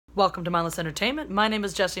Welcome to Mindless Entertainment. My name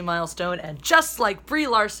is Jesse Milestone, and just like Brie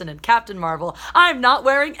Larson and Captain Marvel, I'm not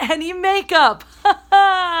wearing any makeup.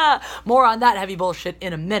 More on that heavy bullshit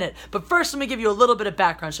in a minute. But first, let me give you a little bit of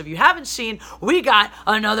background. So if you haven't seen, we got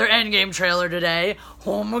another Endgame trailer today.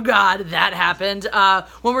 Oh my god, that happened.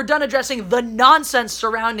 When we're done addressing the nonsense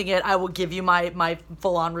surrounding it, I will give you my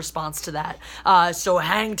full-on response to that. So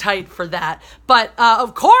hang tight for that. But,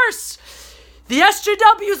 of course, the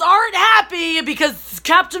SJWs aren't happy because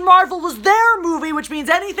Captain Marvel was their movie, which means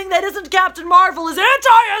anything that isn't Captain Marvel is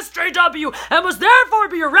anti-SJW and must therefore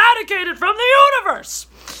be eradicated from the universe.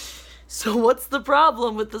 So what's the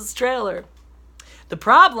problem with this trailer? The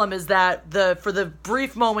problem is that for the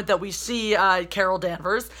brief moment that we see Carol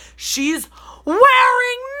Danvers, she's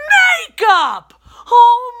wearing makeup!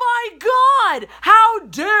 Oh my god! How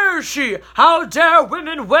dare she? How dare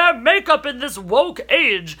women wear makeup in this woke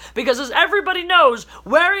age? Because as everybody knows,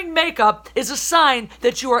 wearing makeup is a sign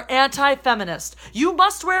that you are anti-feminist. You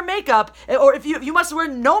must wear makeup, or if you must wear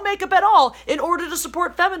no makeup at all in order to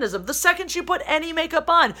support feminism. The second you put any makeup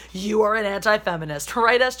on, you are an anti-feminist.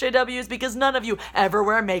 Right, SJWs? Because none of you ever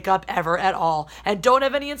wear makeup ever at all, and don't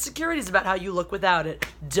have any insecurities about how you look without it.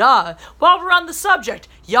 Duh. While we're on the subject,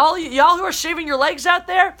 y'all who are shaving your legs out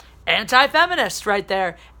there, anti-feminist right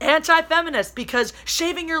there. Anti-feminist, because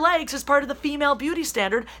shaving your legs is part of the female beauty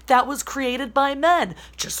standard that was created by men,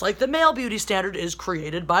 just like the male beauty standard is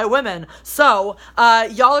created by women. So,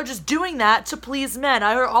 y'all are just doing that to please men.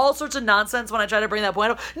 I heard all sorts of nonsense when I try to bring that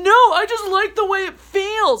point up. No, I just like the way it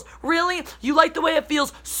feels. Really? You like the way it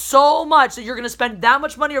feels so much that you're going to spend that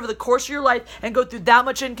much money over the course of your life and go through that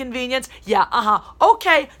much inconvenience? Yeah,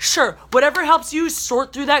 okay, sure. Whatever helps you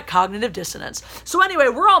sort through that cognitive dissonance. So anyway,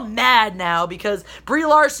 we're all mad now because Brie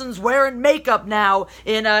Larson's wearing makeup now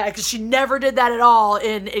because she never did that at all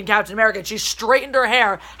in Captain America. She straightened her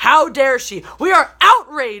hair. How dare she? We are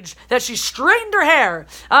outraged that she straightened her hair.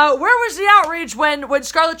 Where was the outrage when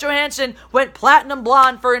Scarlett Johansson went platinum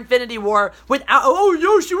blonde for Infinity War without, oh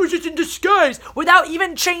no, she was just in disguise, without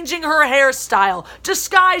even changing her hairstyle?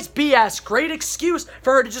 Disguise BS. Great excuse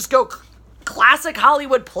for her to just go classic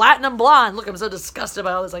Hollywood platinum blonde. Look, I'm so disgusted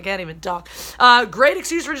by all this, I can't even talk. Great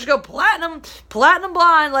excuse for just go platinum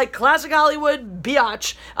blonde, like classic Hollywood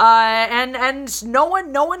biatch. And no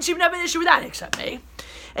one seemed to have an issue with that except me.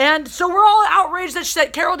 And so we're all outraged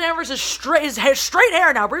that Carol Danvers is straight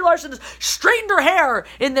hair now. Brie Larson has straightened her hair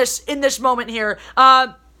in this moment here.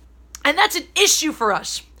 And that's an issue for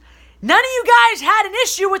us. None of you guys had an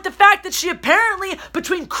issue with the fact that she apparently,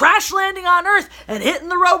 between crash landing on Earth and hitting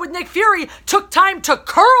the road with Nick Fury, took time to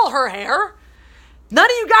curl her hair. None of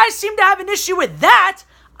you guys seem to have an issue with that.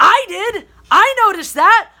 I did. I noticed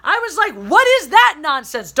that. I was like, what is that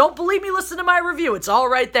nonsense? Don't believe me? Listen to my review. It's all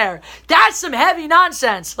right there. That's some heavy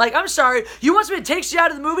nonsense. Like, I'm sorry. You want something that takes you out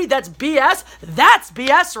of the movie? That's BS? That's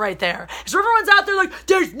BS right there. So everyone's out there like,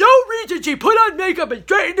 there's no reason she put on makeup and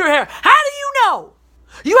straightened her hair. How do you know?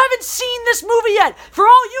 You haven't seen this movie yet. For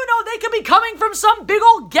all you know, they could be coming from some big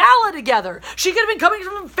old gala together. She could have been coming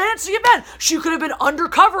from a fancy event. She could have been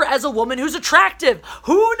undercover as a woman who's attractive.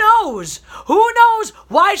 Who knows? Who knows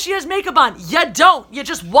why she has makeup on? You don't. You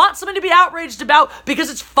just want something to be outraged about because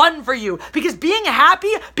it's fun for you. Because being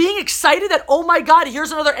happy, being excited that, oh my god,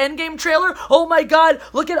 here's another Endgame trailer. Oh my god,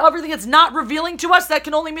 look at everything it's not revealing to us. That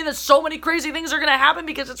can only mean that so many crazy things are going to happen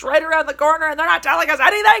because it's right around the corner and they're not telling us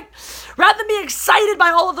anything. Rather than be excited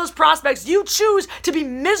by all of those prospects, you choose to be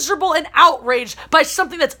miserable and outraged by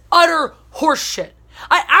something that's utter horseshit.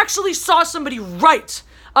 I actually saw somebody write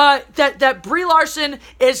that Brie Larson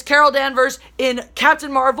is Carol Danvers in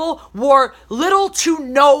Captain Marvel wore little to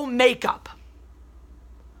no makeup.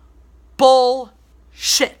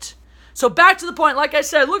 Bullshit. So back to the point, like I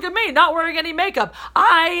said, look at me, not wearing any makeup.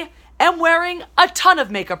 I am wearing a ton of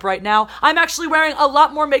makeup right now. I'm actually wearing a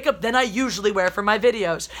lot more makeup than I usually wear for my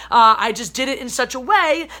videos. I just did it in such a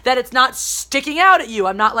way that it's not sticking out at you.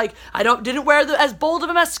 I'm not like, didn't wear as bold of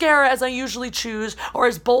a mascara as I usually choose, or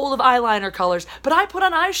as bold of eyeliner colors, but I put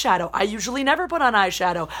on eyeshadow. I usually never put on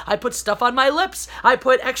eyeshadow. I put stuff on my lips. I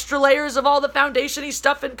put extra layers of all the foundation-y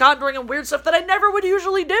stuff and contouring and weird stuff that I never would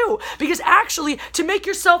usually do. Because actually, to make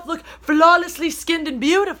yourself look flawlessly skinned and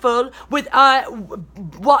beautiful with,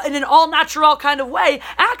 in an all-natural kind of way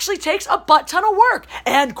actually takes a butt ton of work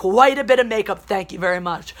and quite a bit of makeup. Thank you very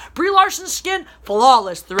much. Brie Larson's skin,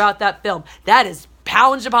 flawless throughout that film. That is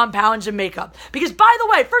pounds upon pounds of makeup. Because, by the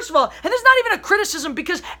way, first of all, and there's not even a criticism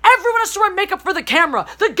because everyone has to wear makeup for the camera.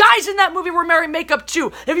 The guys in that movie were wearing makeup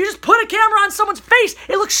too. If you just put a camera on someone's face,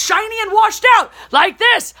 it looks shiny and washed out. Like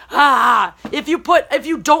this. If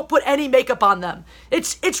you don't put any makeup on them.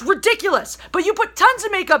 It's ridiculous. But you put tons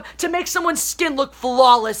of makeup to make someone's skin look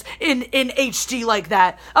flawless in HD like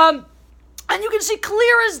that. And you can see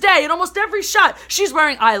clear as day in almost every shot. She's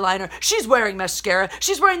wearing eyeliner. She's wearing mascara.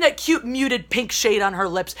 She's wearing that cute muted pink shade on her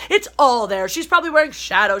lips. It's all there. She's probably wearing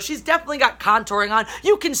shadow. She's definitely got contouring on.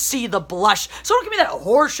 You can see the blush. So don't give me that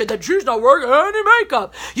horseshit that she's not wearing any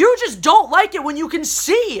makeup. You just don't like it when you can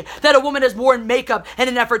see that a woman has worn makeup in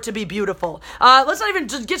an effort to be beautiful. Let's not even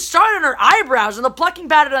just get started on her eyebrows and the plucking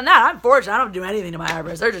pattern on that. I'm fortunate. I don't do anything to my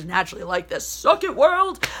eyebrows. They're just naturally like this. Suck it,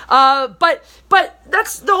 world. But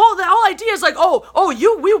that's the whole idea is like,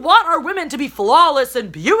 we want our women to be flawless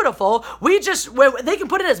and beautiful. They can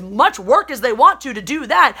put in as much work as they want to do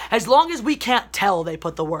that, as long as we can't tell they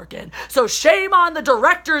put the work in. So shame on the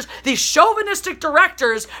directors, these chauvinistic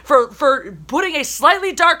directors, for putting a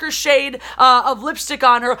slightly darker shade of lipstick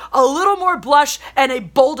on her, a little more blush, and a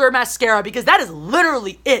bolder mascara, because that is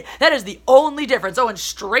literally it. That is the only difference. Oh, and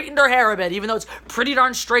straightened her hair a bit, even though it's pretty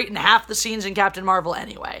darn straight in half the scenes in Captain Marvel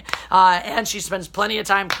anyway. And she spends plenty of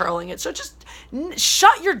time curling it. So just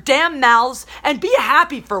shut your damn mouths and be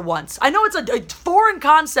happy for once. I know it's a foreign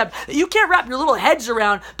concept that you can't wrap your little heads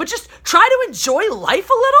around, but just try to enjoy life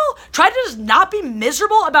a little. Try to just not be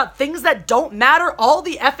miserable about things that don't matter all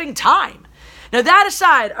the effing time. Now that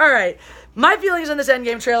aside, all right, my feelings on this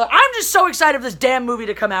Endgame trailer, I'm just so excited for this damn movie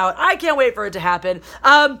to come out. I can't wait for it to happen.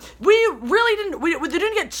 We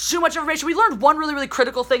didn't get too much information. We learned one really, really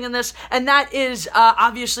critical thing in this, and that is,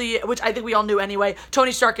 obviously, which I think we all knew anyway,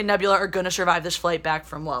 Tony Stark and Nebula are gonna survive this flight back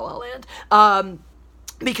from La La Land.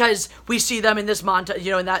 Because we see them in this montage,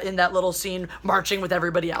 in that little scene marching with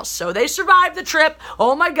everybody else. So they survived the trip.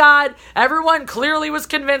 Oh my God. Everyone clearly was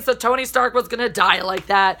convinced that Tony Stark was going to die like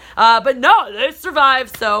that. But no, they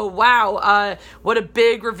survived. So wow. What a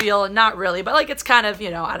big reveal. Not really, but it's kind of,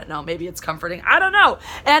 I don't know. Maybe it's comforting. I don't know.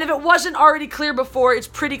 And if it wasn't already clear before, it's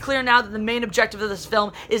pretty clear now that the main objective of this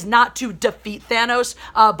film is not to defeat Thanos,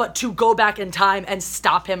 but to go back in time and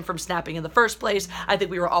stop him from snapping in the first place. I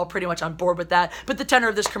think we were all pretty much on board with that. But the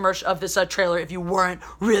tenor of this trailer, if you weren't,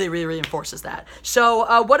 really, really reinforces that.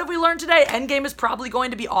 So what have we learned today? Endgame is probably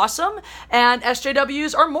going to be awesome, and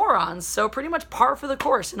SJWs are morons. So pretty much par for the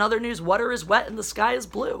course. In other news, water is wet and the sky is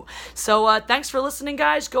blue. So thanks for listening,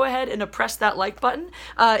 guys. Go ahead and press that like button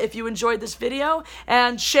if you enjoyed this video,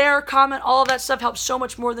 and share, comment, all of that stuff helps so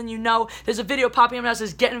much more than you know. There's a video popping up now that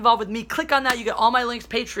says get involved with me. Click on that. You get all my links,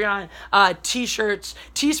 Patreon, t-shirts,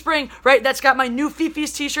 Teespring, right? That's got my new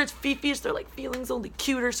Fifi's t-shirts. Fifi's, they're like feelings only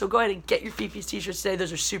cuter. So go ahead and get your Fifi's t-shirts today.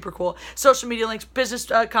 Those are super cool. Social media links, business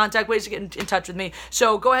contact, ways to get in touch with me.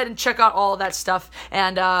 So go ahead and check out all of that stuff.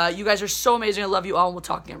 And you guys are so amazing. I love you all, and we'll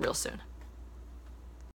talk again real soon.